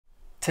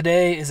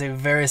Today is a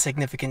very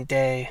significant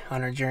day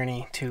on our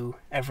journey to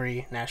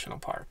every national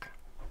park.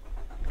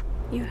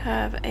 You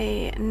have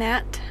a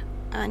gnat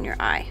on your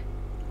eye.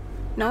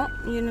 No,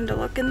 you need to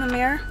look in the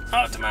mirror.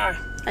 Oh, it's my eye.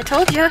 I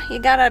told you, you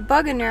got a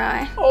bug in your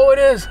eye. Oh, it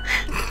is.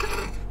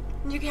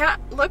 You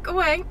can't. Look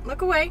away.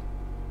 Look away.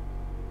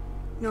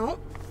 No.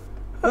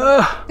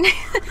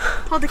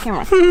 Hold the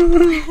camera.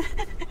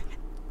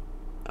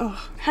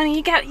 Oh, honey,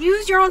 you got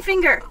use your own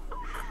finger.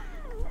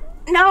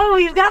 No,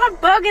 you've got a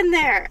bug in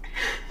there.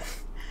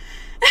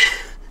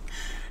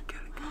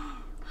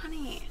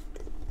 Honey,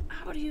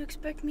 how do you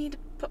expect me to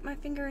put my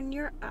finger in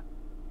your eye?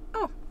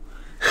 Oh,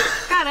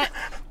 got it.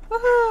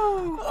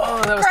 Woohoo!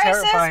 Oh, that was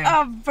Crisis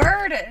terrifying.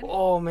 averted.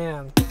 Oh,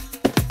 man.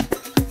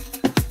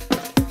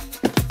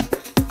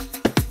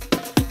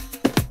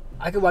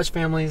 I could watch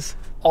families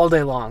all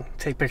day long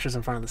take pictures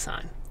in front of the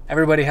sign.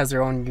 Everybody has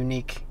their own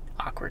unique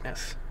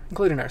awkwardness,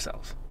 including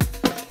ourselves.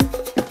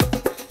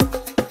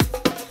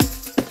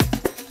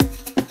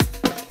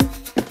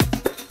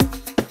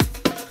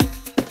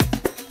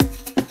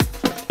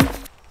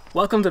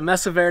 Welcome to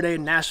Mesa Verde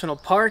National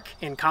Park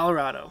in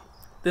Colorado.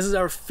 This is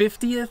our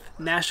 50th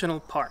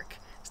national park.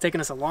 It's taken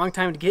us a long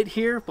time to get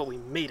here, but we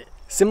made it.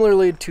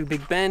 Similarly to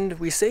Big Bend,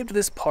 we saved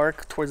this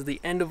park towards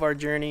the end of our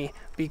journey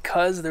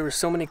because there were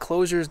so many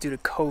closures due to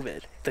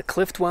COVID. The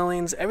cliff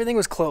dwellings, everything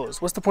was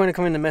closed. What's the point of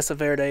coming to Mesa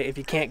Verde if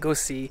you can't go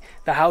see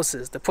the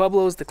houses, the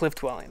pueblos, the cliff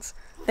dwellings?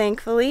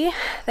 Thankfully,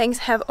 things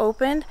have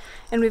opened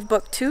and we've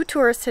booked 2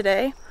 tours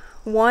today.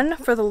 One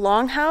for the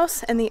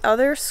Longhouse and the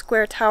other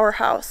Square Tower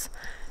House.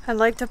 I'd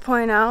like to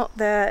point out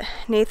that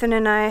Nathan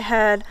and I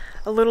had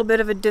a little bit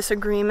of a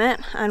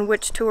disagreement on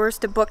which tours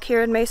to book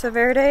here in Mesa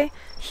Verde.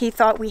 He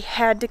thought we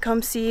had to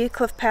come see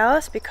Cliff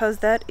Palace because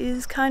that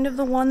is kind of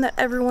the one that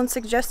everyone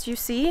suggests you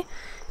see.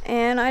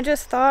 And I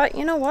just thought,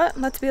 you know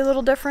what, let's be a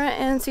little different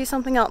and see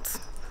something else.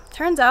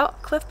 Turns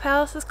out Cliff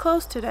Palace is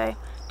closed today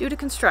due to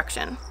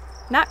construction.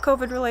 Not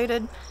COVID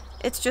related,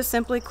 it's just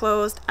simply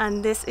closed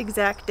on this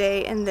exact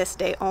day and this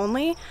day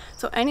only.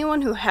 So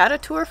anyone who had a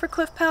tour for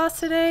Cliff Palace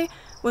today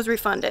was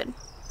refunded.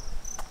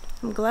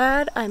 I'm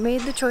glad I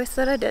made the choice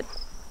that I did.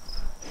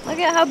 Look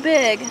at how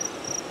big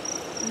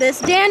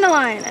this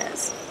dandelion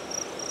is.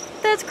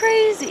 That's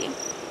crazy.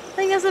 I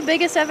think that's the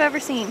biggest I've ever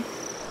seen.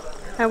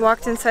 I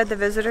walked inside the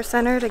visitor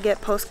center to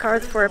get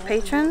postcards for our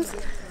patrons.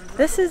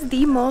 This is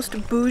the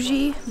most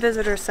bougie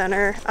visitor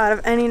center out of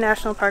any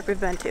national park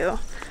we've been to.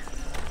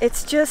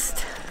 It's just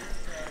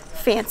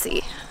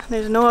fancy.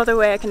 There's no other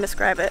way I can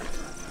describe it.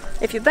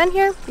 If you've been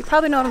here, you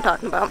probably know what I'm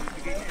talking about.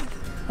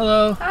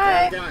 Hello.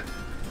 Hi.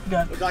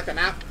 Would you like a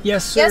nap?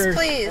 Yes, sir. Yes,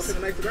 please. Welcome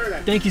to Mesa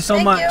Verde. Thank you so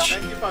Thank much. you.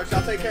 Thank you, folks.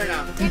 I'll take care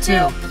now. You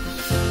too.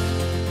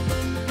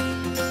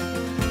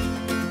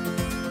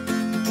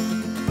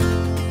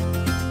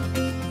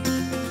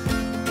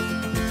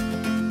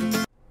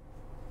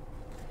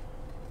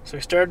 So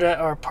we started at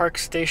our park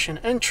station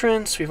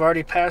entrance. We've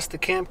already passed the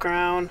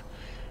campground.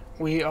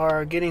 We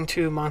are getting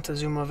to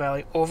Montezuma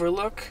Valley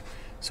Overlook.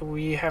 So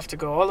we have to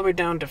go all the way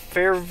down to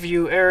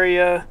Fairview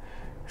area,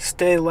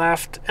 stay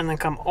left, and then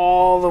come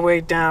all the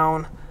way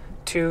down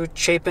to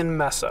Chapin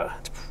Mesa.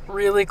 It's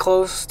really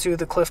close to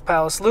the Cliff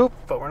Palace Loop,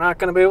 but we're not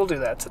going to be able to do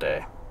that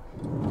today.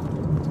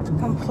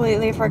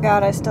 Completely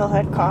forgot I still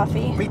had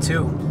coffee. Me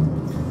too.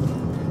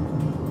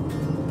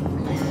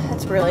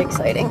 That's really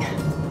exciting.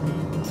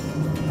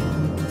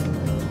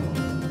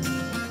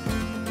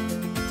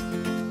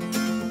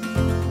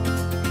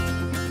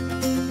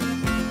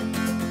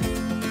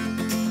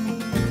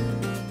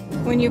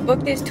 When you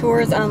book these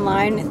tours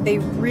online, they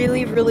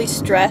really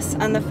stress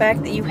on the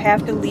fact that you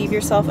have to leave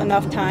yourself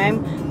enough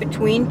time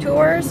between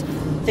tours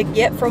to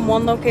get from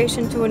one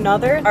location to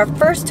another. Our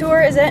first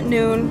tour is at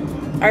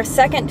noon. Our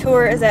second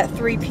tour is at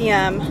 3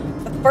 p.m.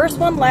 The first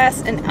one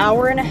lasts an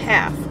hour and a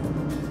half.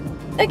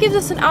 That gives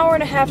us an hour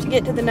and a half to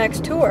get to the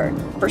next tour.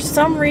 For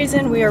some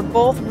reason, we are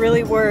both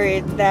really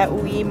worried that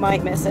we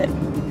might miss it.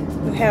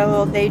 We had a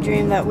little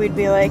daydream that we'd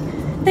be like,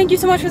 thank you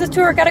so much for this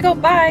tour, gotta go,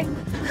 bye.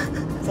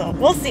 So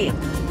we'll see.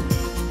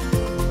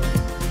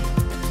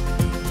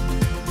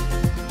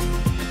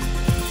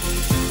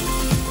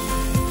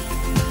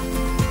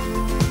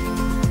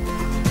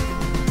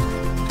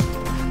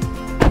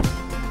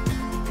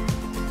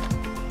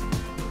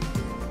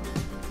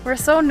 We're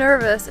so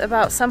nervous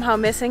about somehow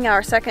missing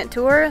our second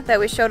tour that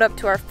we showed up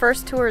to our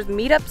first tour's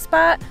meetup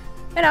spot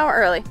an hour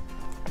early.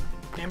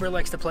 Amber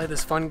likes to play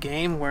this fun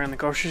game where in the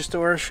grocery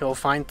store she'll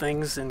find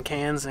things in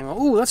cans and go,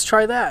 ooh, let's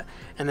try that.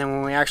 And then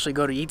when we actually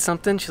go to eat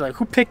something, she's like,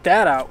 who picked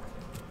that out?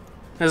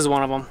 This is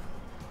one of them.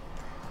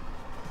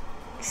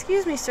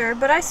 Excuse me, sir,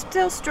 but I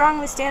still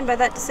strongly stand by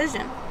that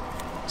decision.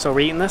 So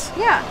we're eating this?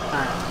 Yeah.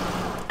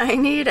 Alright. I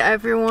need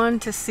everyone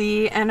to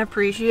see and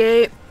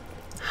appreciate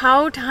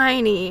how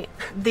tiny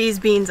these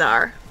beans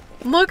are.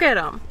 Look at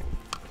them.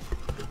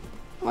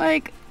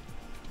 Like,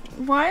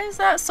 why is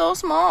that so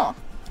small?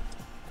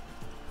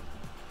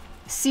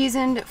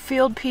 Seasoned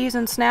field peas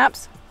and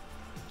snaps.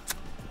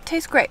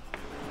 Tastes great.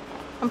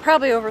 I'm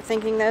probably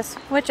overthinking this,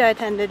 which I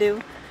tend to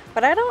do,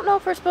 But I don't know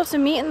if we're supposed to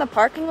meet in the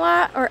parking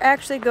lot or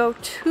actually go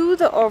to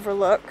the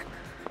overlook.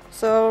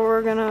 So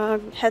we're gonna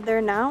head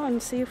there now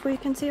and see if we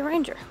can see a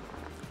ranger.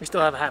 We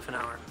still have half an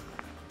hour.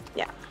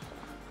 Yeah.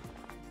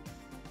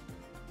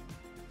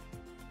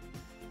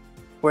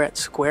 We're at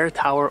Square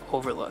Tower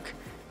Overlook.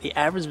 The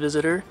average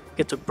visitor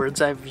gets a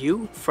bird's eye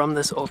view from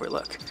this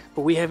overlook,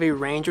 but we have a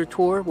ranger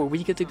tour where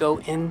we get to go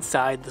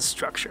inside the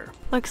structure.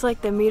 Looks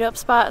like the meetup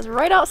spot is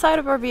right outside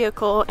of our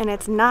vehicle, and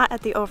it's not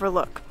at the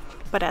overlook,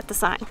 but at the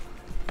sign.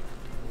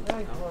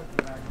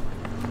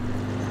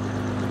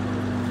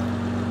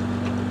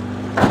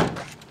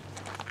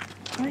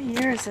 What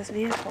year is this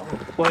vehicle?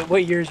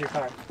 What year is your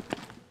car?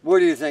 What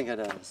do you think it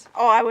is?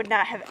 Oh, I would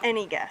not have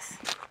any guess.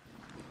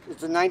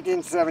 It's a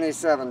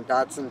 1977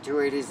 Datsun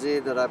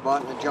 280Z that I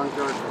bought in a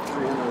junkyard for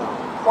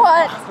 $300.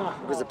 What?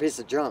 It was a piece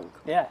of junk,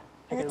 Yeah,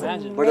 I can That's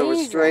imagine. but it was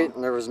Amazing. straight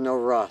and there was no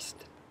rust.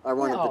 I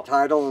wanted Wow. the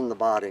title and the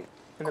body.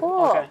 And the,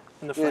 Cool. Okay,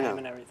 and the You frame know,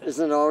 and everything.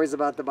 isn't it always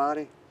about the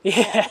body?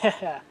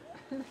 Yeah.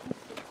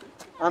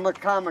 I'm a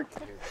comic.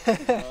 All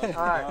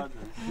right.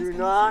 Do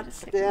not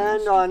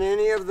stand on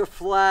any of the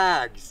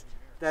flags.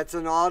 That's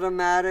an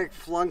automatic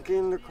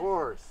flunking the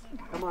course.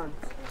 Come on.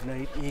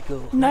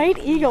 Nighteagle.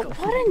 Nighteagle.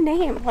 What a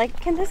name. Like,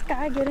 can this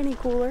guy get any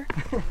cooler?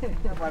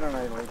 Why don't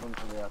I leave them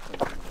for the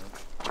afternoon?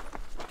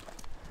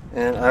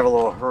 And I have a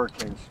little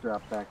hurricane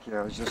strap back here.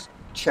 I was just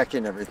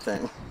checking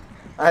everything.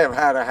 I have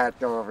had a hat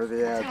go over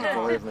the edge,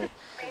 believe me.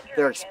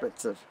 They're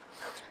expensive.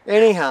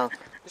 Anyhow,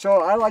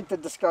 so I like to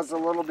discuss a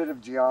little bit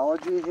of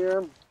geology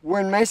here.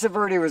 When Mesa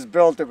Verde was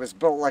built, it was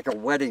built like a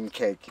wedding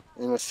cake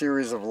in a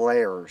series of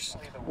layers.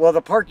 Well,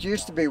 the park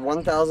used to be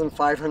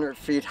 1,500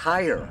 feet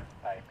higher,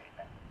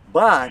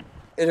 but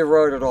it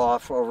eroded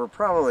off over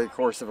probably a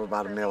course of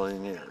about 1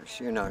 million years,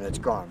 you know, and it's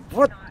gone.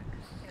 Whoop!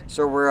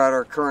 So we're at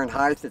our current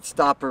height. It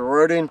stopped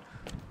eroding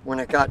when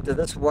it got to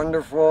this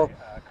wonderful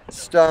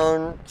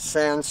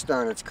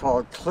sandstone. It's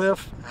called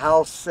Cliff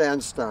House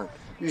Sandstone.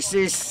 You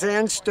see,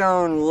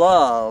 sandstone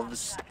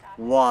loves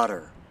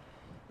water.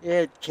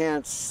 It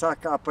can't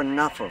suck up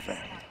enough of it.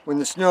 When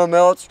the snow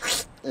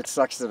melts, it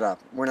sucks it up.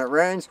 When it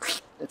rains,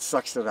 it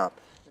sucks it up.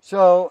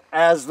 So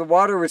as the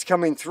water was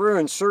coming through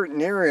in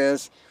certain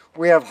areas,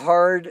 we have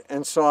hard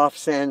and soft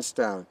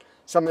sandstone.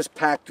 Some is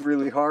packed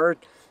really hard,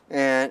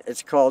 and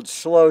it's called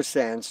slow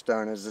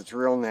sandstone is its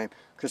real name,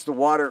 because the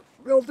water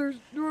filters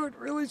through it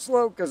really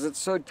slow because it's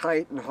so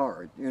tight and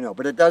hard, you know,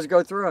 but it does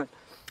go through it.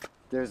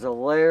 There's a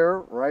layer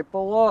right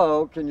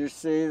below, can you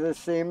see the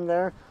seam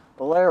there?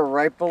 A layer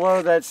right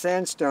below that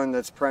sandstone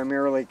that's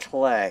primarily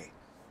clay.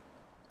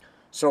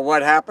 So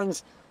what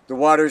happens? The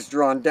water's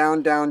drawn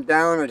down, down,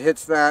 down, it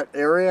hits that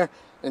area,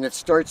 and it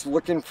starts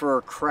looking for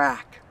a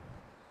crack.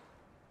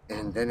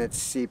 And then it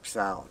seeps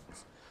out.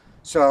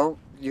 So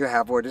you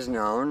have what is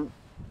known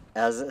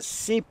as a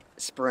seep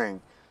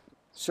spring.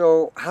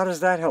 So how does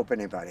that help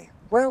anybody?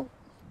 Well,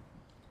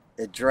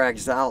 it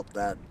drags out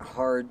that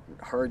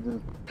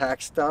hardened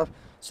packed stuff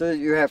so that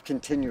you have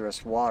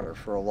continuous water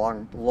for a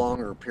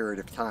longer period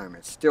of time.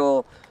 It's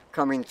still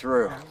coming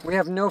through. We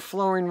have no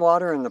flowing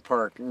water in the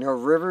park. No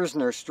rivers,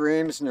 no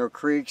streams, no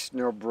creeks,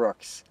 no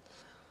brooks.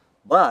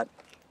 But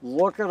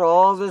look at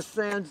all this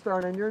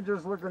sandstone, and you're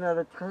just looking at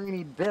a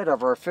tiny bit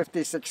of our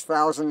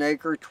 56,000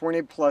 acre,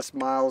 20 plus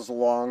miles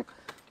long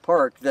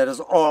park that is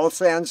all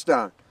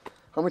sandstone.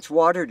 How much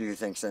water do you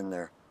think's in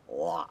there?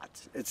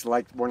 Lots. It's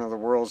like one of the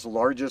world's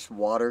largest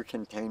water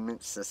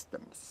containment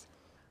systems.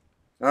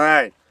 All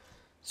right,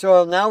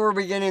 so now we're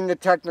beginning the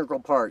technical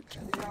part.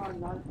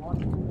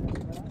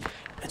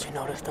 Did you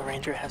notice the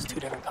ranger has 2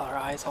 different color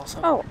eyes also?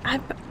 Oh,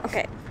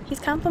 okay. He's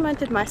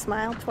complimented my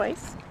smile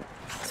twice,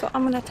 so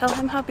I'm gonna tell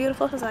him how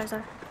beautiful his eyes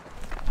are.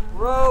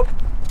 Rope,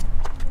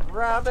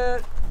 grab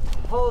it,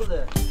 hold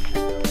it.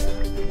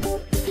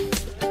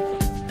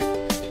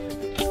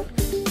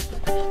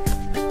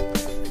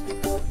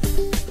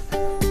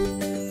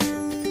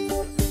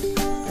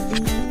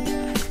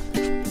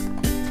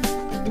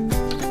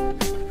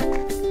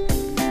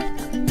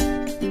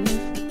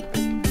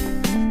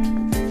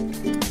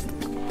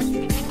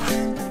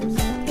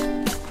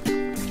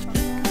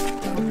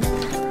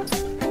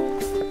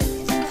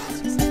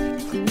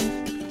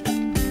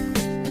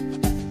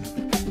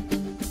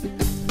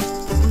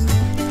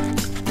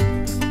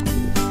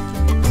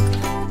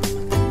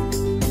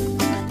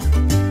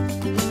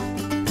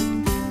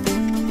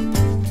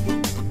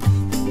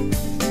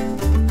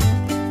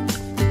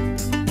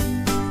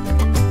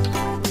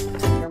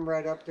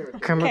 Up there.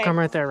 Come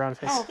right there, round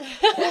face. Oh.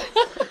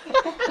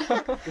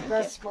 The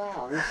best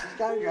smile.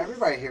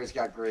 Everybody here's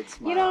got great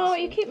smiles. You know,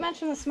 you keep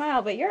mentioning the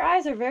smile, but your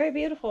eyes are very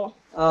beautiful.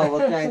 Oh,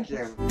 well, thank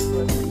you.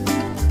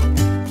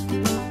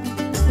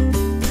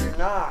 Do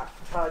not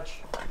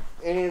touch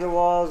any of the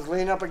walls.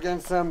 Lean up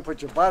against them.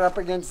 Put your butt up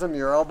against them,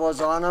 your elbows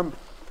on them,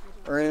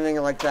 or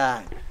anything like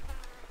that.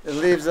 It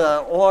leaves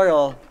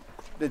oil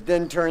that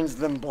then turns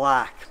them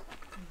black.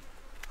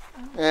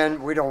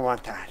 And we don't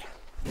want that.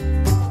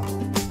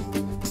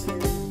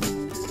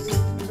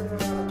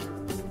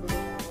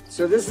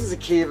 So this is a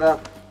kiva.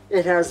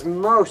 It has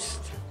most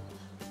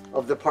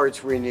of the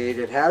parts we need.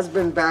 It has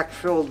been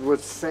backfilled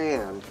with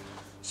sand,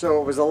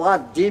 so it was a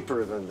lot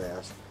deeper than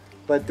this,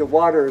 but the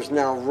water is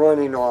now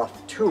running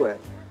off to it.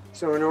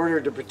 So in order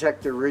to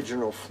protect the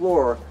original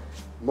floor,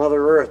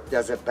 Mother Earth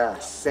does it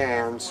best.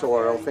 Sand,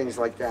 soil, things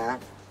like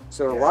that.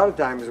 So a lot of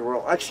times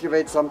we'll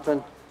excavate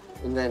something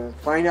and then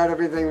find out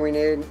everything we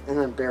need and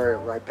then bury it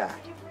right back.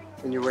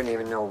 And you wouldn't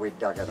even know we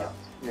dug it up,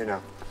 you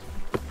know.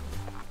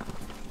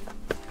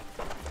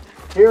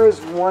 Here is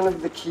one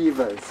of the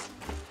kivas.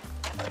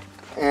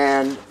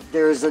 And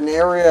there's an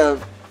area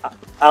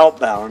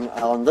outbound,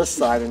 on this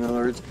side in other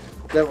words,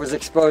 that was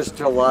exposed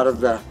to a lot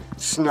of the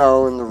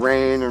snow and the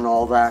rain and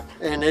all that.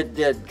 And it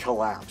did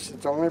collapse.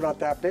 It's only about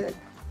that big.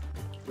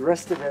 The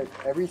rest of it,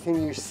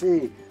 everything you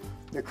see,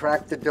 the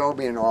cracked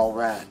adobe and all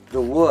that,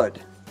 the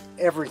wood,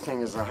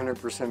 everything is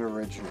 100%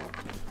 original.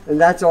 And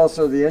that's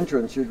also the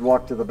entrance. You'd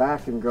walk to the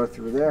back and go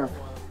through there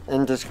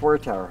into Square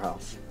Tower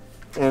House.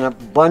 And a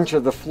bunch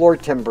of the floor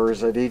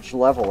timbers at each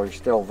level are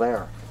still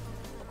there.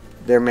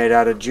 They're made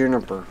out of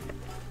juniper.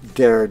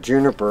 Their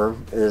juniper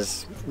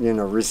is, you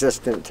know,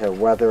 resistant to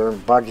weather.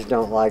 Bugs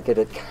don't like it.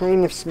 It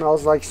kind of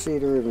smells like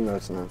cedar, even though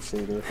it's not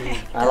cedar.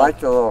 I like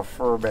the little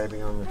fur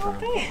baby on the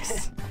top.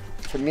 Thanks.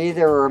 To me,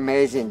 they were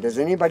amazing. Does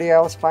anybody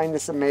else find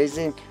this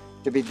amazing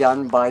to be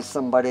done by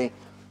somebody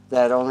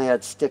that only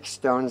had sticks,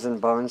 stones,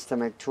 and bones to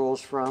make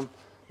tools from?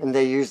 And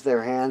they used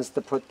their hands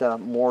to put the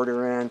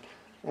mortar in,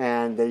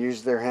 and they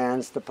used their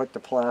hands to put the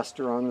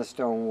plaster on the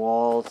stone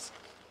walls.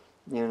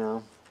 You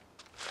know,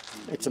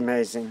 it's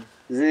amazing.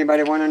 Does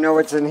anybody want to know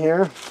what's in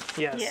here?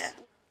 Yes. Yeah.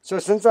 So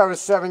since I was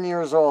 7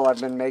 years old, I've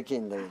been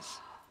making these.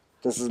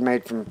 This is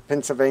made from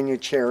Pennsylvania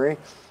cherry.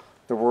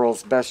 The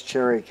world's best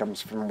cherry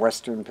comes from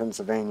western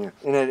Pennsylvania.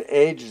 And it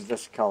ages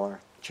this color.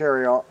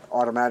 Cherry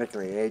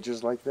automatically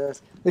ages like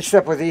this.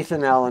 Except with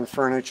Ethan Allen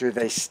furniture,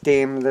 they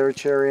steam their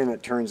cherry and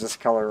it turns this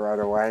color right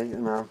away, you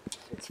know.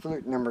 It's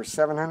flute number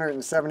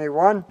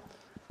 771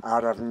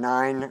 out of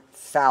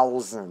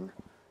 9,000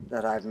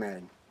 that I've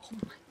made.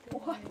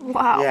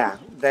 Wow. Yeah,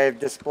 they've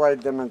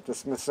displayed them at the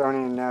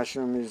Smithsonian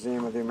National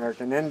Museum of the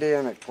American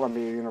Indian, at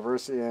Columbia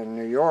University in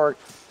New York,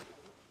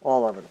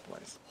 all over the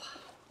place.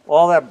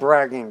 All that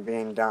bragging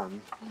being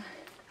done.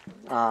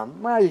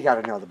 Well, you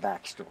got to know the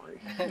backstory.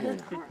 You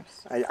know.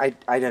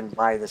 I didn't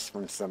buy this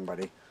from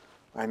somebody.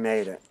 I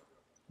made it.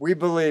 We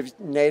believe,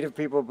 Native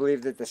people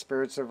believe that the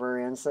spirits of our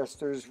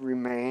ancestors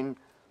remain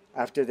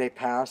after they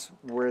pass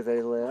where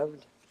they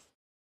lived.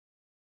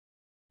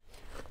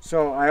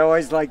 So I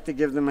always like to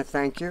give them a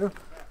thank you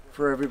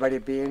for everybody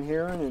being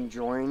here and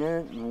enjoying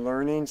it and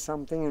learning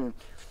something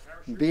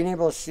and being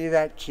able to see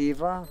that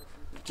kiva.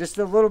 Just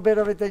a little bit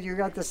of it that you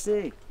got to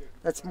see.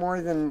 That's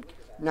more than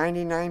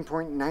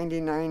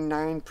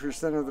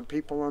 99.999% of the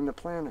people on the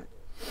planet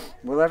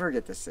will ever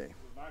get to see.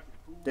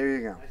 There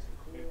you go.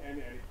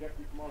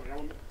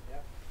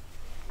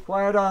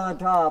 Quiet on the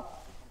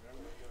top.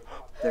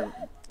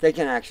 They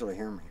can actually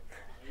hear me.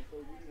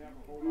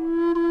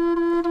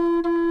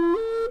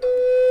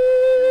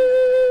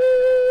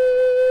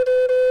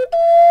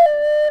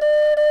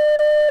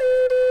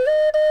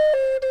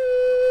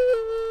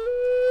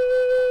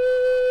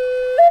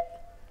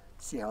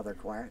 See how they're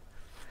quiet?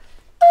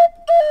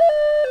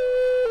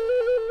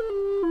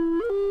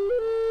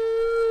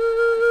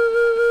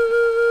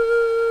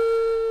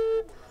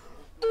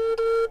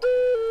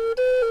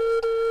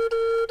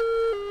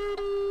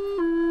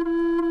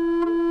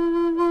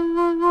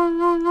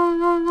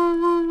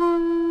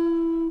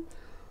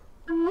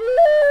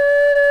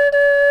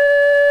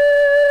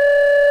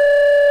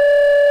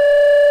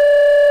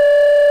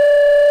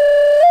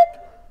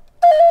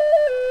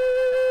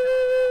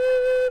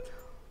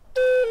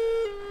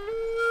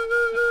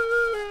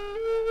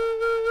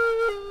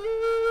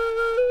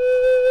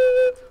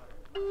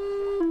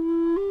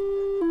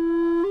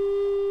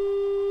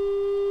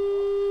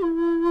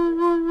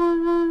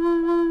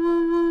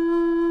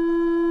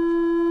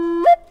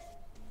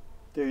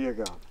 There you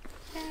go.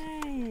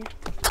 Yay.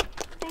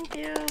 Thank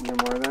you. You're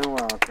more than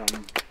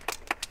welcome.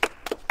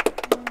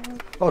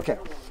 Okay,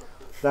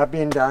 that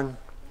being done,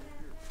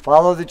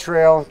 follow the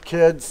trail,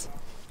 kids.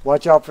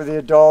 Watch out for the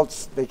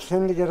adults. They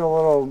tend to get a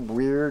little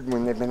weird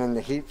when they've been in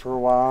the heat for a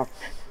while.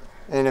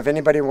 And if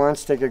anybody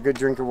wants, take a good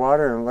drink of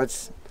water and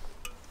let's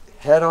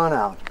head on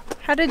out.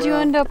 How did you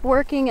end up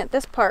working at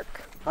this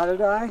park? How did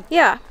I?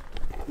 Yeah.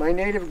 My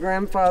native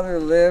grandfather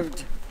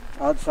lived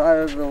outside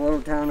of the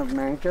little town of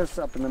Mancus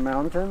up in the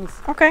mountains.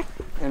 Okay.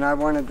 And I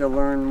wanted to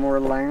learn more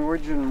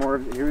language and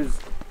more.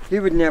 He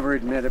would never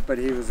admit it, but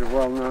he was a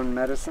well-known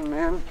medicine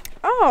man.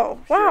 Oh,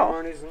 wow.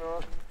 Ceremonies and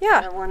all.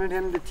 Yeah. I wanted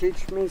him to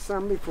teach me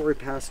some before he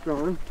passed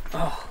on.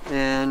 Oh.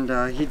 And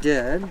he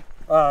did.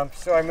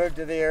 So I moved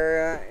to the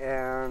area,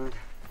 and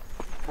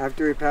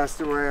after he passed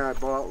away, I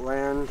bought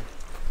land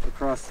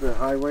across the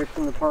highway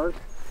from the park.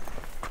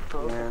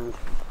 Oh. And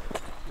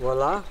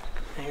voila.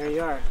 Here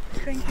you are.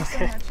 Thank you so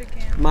much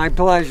again. My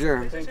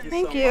pleasure.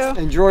 Thank you.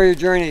 Enjoy your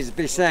journeys.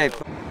 Be safe.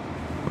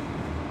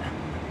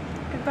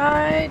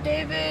 Goodbye,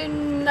 David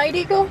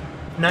Nighteagle.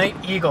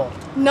 Nighteagle.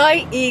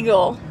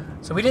 Nighteagle.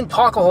 So we didn't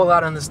talk a whole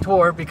lot on this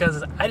tour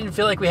because I didn't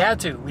feel like we had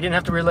to. We didn't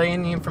have to relay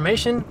any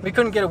information. We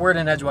couldn't get a word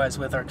in edgewise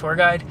with our tour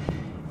guide.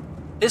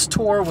 This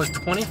tour was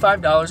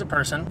 $25 a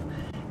person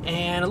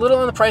and a little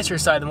on the pricier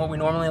side than what we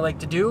normally like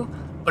to do.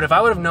 But if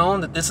I would have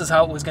known that this is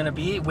how it was gonna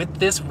be with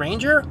this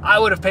Ranger, I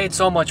would have paid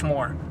so much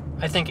more.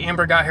 I think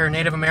Amber got her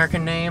Native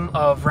American name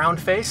of Round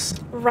Face.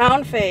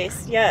 Round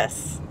Face,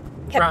 yes.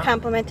 Kept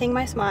complimenting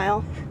my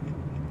smile.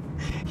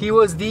 He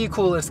was the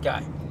coolest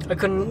guy.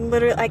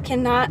 Literally, I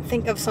cannot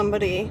think of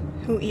somebody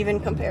who even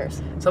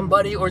compares.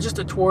 Somebody or just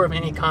a tour of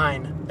any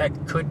kind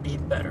that could be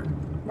better.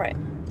 Right.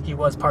 He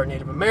was part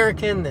Native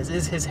American. This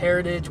is his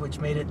heritage, which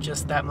made it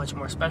just that much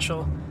more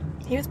special.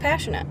 He was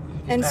passionate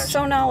and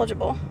so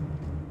knowledgeable.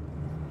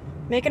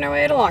 Making our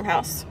way to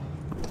Longhouse.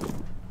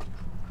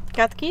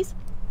 Got the keys?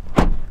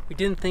 We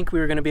didn't think we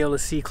were going to be able to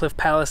see Cliff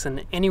Palace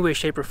in any way,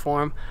 shape, or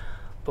form,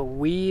 but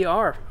we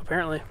are,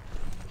 apparently.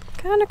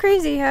 Kind of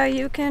crazy how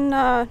you can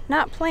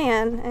not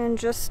plan and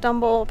just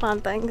stumble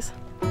upon things.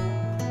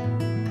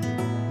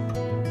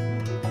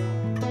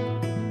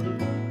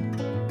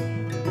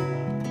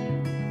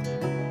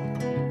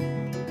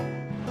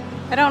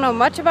 I don't know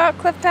much about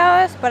Cliff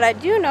Palace, but I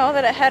do know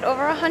that it had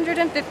over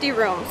 150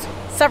 rooms.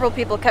 Several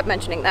people kept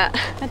mentioning that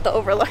at the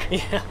Overlook.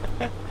 Yeah.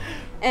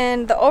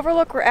 And the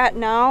Overlook we're at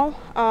now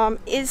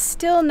is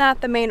still not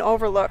the main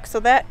Overlook,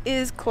 so that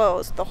is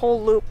closed. The whole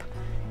loop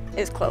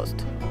is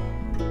closed.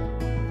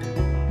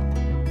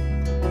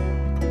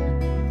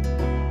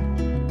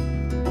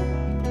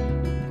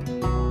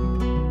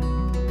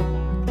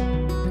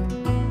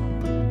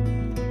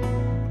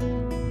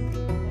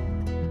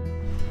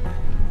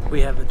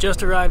 We have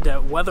just arrived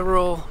at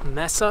Wetherill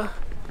Mesa.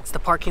 It's the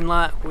parking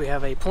lot. We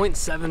have a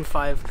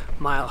 0.75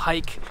 mile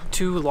hike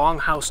to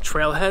Longhouse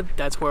Trailhead.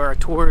 That's where our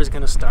tour is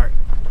going to start.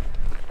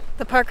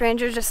 The park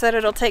ranger just said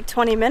it'll take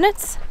 20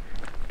 minutes.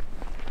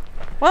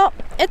 Well,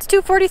 it's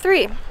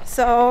 2:43,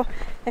 so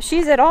if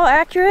she's at all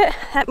accurate,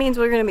 that means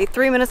we're going to be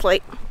 3 minutes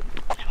late.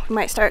 We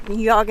might start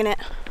yogging it.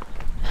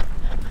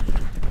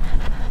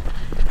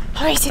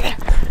 Oh, you see there?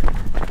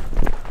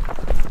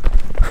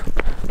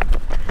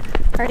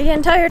 Already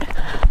getting tired.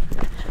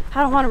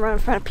 I don't want to run in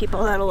front of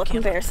people. That'll look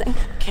embarrassing.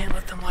 Can't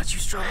let them watch you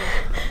struggle.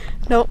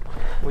 Nope.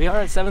 We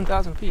are at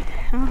 7,000 feet.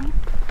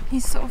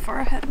 He's so far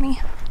ahead of me.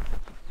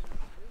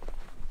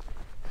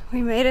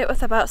 We made it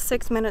with about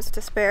 6 minutes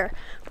to spare,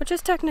 which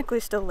is technically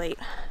still late.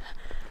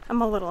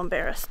 I'm a little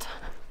embarrassed,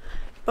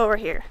 but we're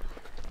here.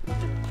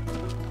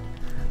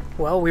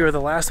 Well, we were the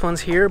last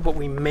ones here, but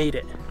we made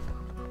it.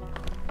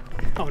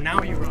 Oh,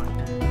 now you run.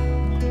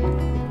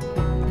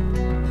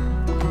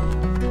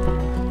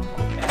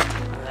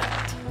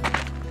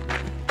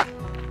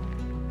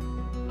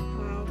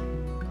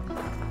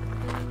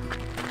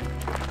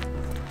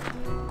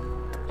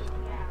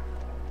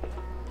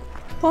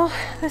 Well,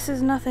 this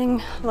is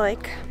nothing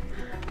like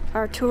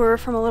our tour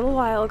from a little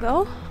while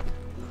ago.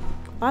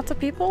 Lots of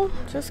people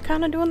just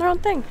kind of doing their own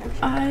thing.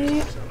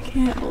 I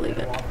can't believe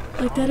it.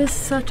 Like, that is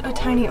such a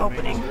tiny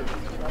opening.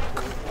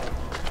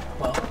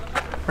 Well,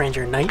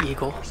 Ranger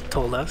Nighteagle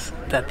told us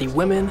that the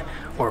women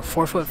were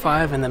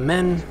 4'5" and the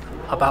men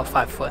about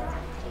 5 foot.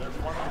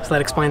 So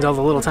that explains all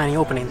the little tiny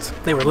openings.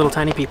 They were little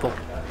tiny people.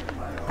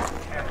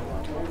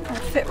 I'll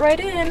fit right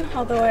in,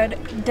 although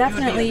I'd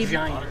definitely...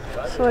 Giant.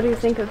 So what do you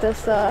think of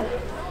this?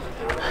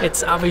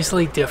 It's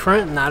obviously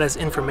different, not as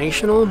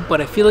informational,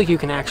 but I feel like you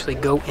can actually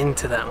go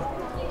into them.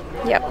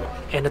 Yep.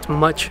 And it's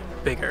much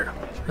bigger.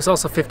 It's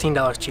also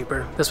 $15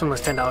 cheaper. This one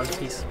was $10 a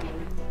piece.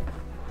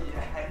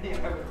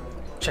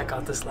 Check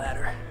out this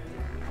ladder.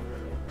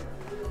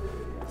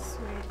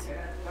 Sweet.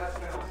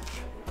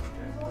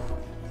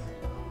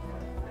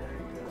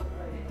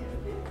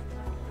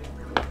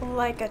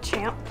 Like a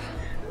champ.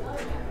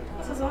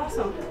 This is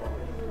awesome.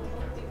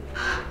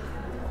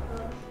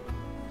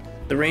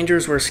 The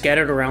Rangers were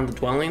scattered around the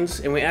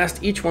dwellings, and we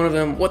asked each one of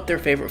them what their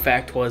favorite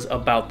fact was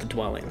about the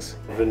dwellings.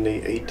 In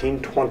the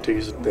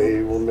 1820s,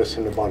 they were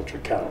missing a bunch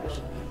of cows.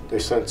 They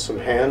sent some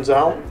hands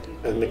out,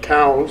 and the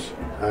cows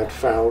had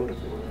found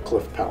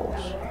Cliff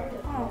Palace.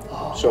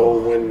 So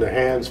when the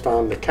hands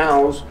found the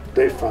cows,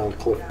 they found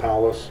Cliff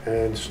Palace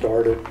and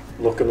started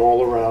looking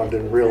all around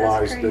and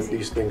realized that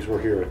these things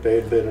were here. They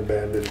had been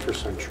abandoned for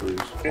centuries.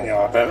 You know,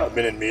 I've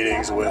been in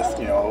meetings with,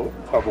 you know,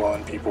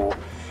 Puebloan people,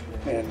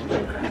 and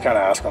you kind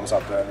of ask them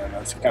something, and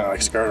it's kind of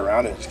like skirt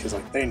around it, because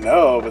like they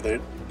know, but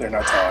they're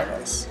not telling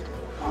us.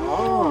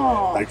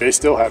 Oh. Like they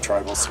still have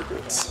tribal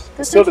secrets,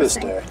 still to this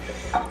day.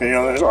 And you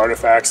know, there's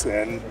artifacts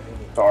in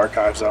the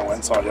archives I went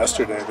and saw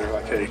yesterday. They're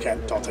like, hey,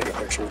 don't take a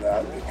picture of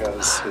that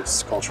because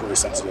it's culturally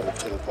sensitive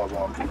to the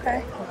Puebloan people.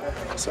 Okay.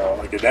 So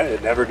like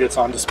it never gets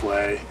on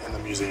display in the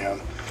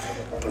museum,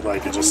 but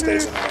like it just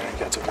stays in there and you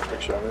can't take a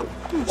picture of it.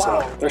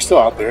 Wow. So they're still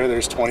out there.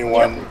 There's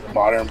 21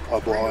 modern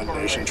Puebloan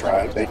Nation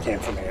tribes. They came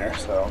from here,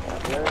 so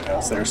you know,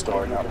 it's their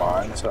story, not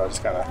mine. So I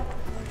just kind of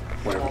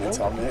whatever they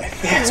tell me,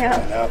 just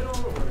find out.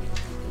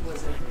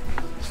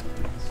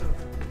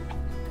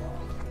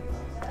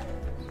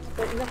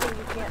 There's nothing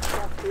you can't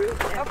step through.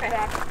 Okay. In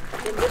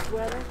fact, in this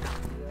weather.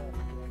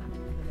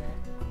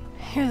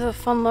 Here's a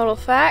fun little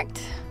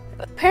fact.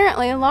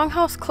 Apparently,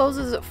 Longhouse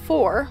closes at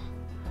 4,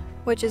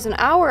 which is an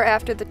hour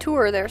after the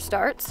tour there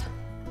starts.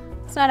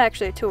 It's not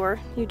actually a tour,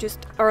 you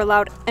just are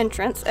allowed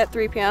entrance at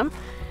 3 p.m.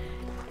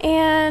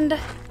 And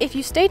if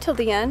you stay till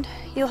the end,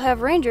 you'll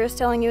have rangers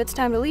telling you it's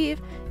time to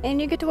leave, and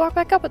you get to walk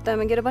back up with them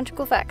and get a bunch of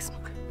cool facts.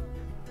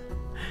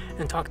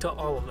 And talk to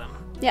all of them.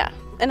 Yeah,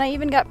 and I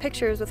even got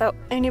pictures without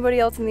anybody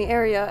else in the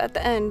area at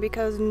the end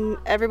because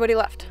everybody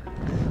left.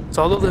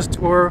 So although this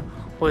tour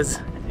was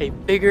a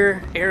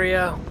bigger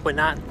area but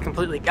not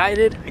completely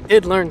guided, I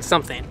did learn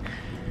something.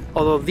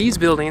 Although these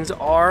buildings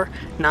are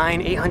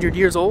 800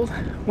 years old,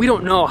 we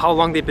don't know how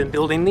long they've been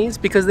building these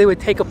because they would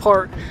take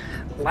apart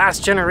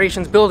last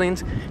generation's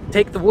buildings,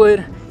 take the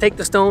wood, take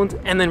the stones,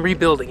 and then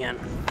rebuild again.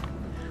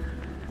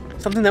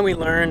 Something that we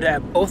learned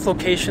at both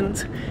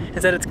locations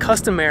is that it's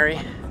customary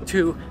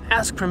to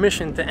ask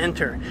permission to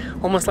enter,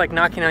 almost like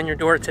knocking on your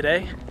door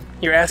today.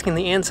 You're asking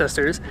the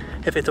ancestors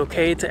if it's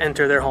okay to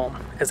enter their home,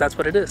 because that's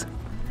what it is.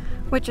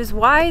 Which is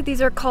why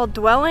these are called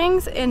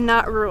dwellings and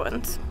not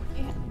ruins.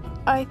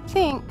 I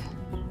think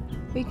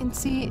we can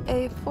see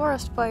a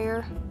forest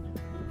fire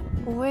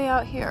way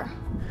out here.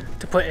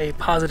 To put a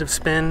positive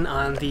spin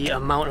on the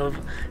amount of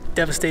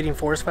devastating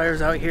forest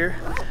fires out here,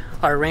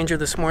 our ranger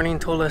this morning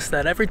told us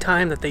that every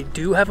time that they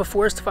do have a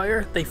forest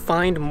fire, they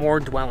find more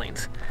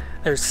dwellings.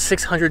 There's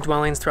 600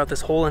 dwellings throughout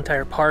this whole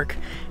entire park,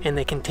 and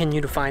they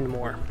continue to find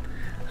more.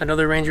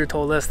 Another ranger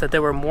told us that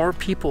there were more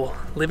people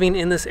living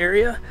in this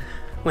area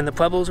when the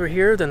Pueblos were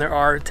here than there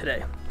are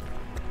today.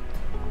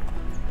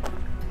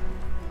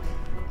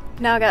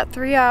 Now I got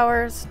 3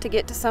 hours to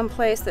get to some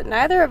place that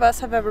neither of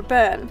us have ever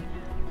been,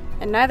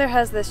 and neither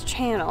has this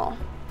channel.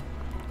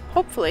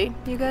 Hopefully,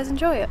 you guys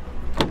enjoy it.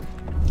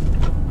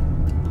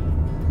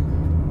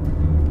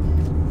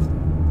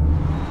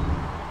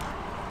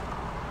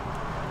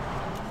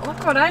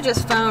 Look what I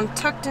just found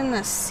tucked in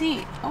the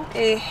seat. Oh,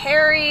 a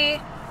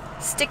hairy,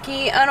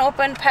 sticky,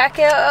 unopened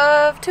packet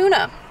of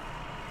tuna.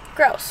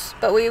 Gross,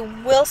 but we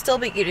will still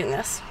be eating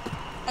this.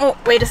 Oh,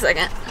 wait a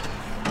second.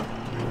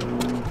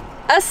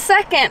 A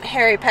second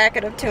hairy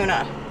packet of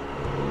tuna.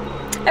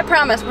 I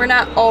promise we're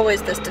not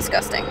always this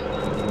disgusting.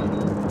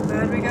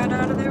 Glad we got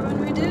out of there when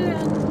we did.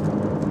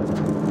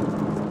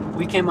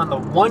 We came on the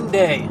one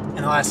day in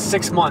the last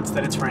 6 months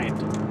that it's rained.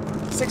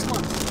 6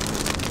 months.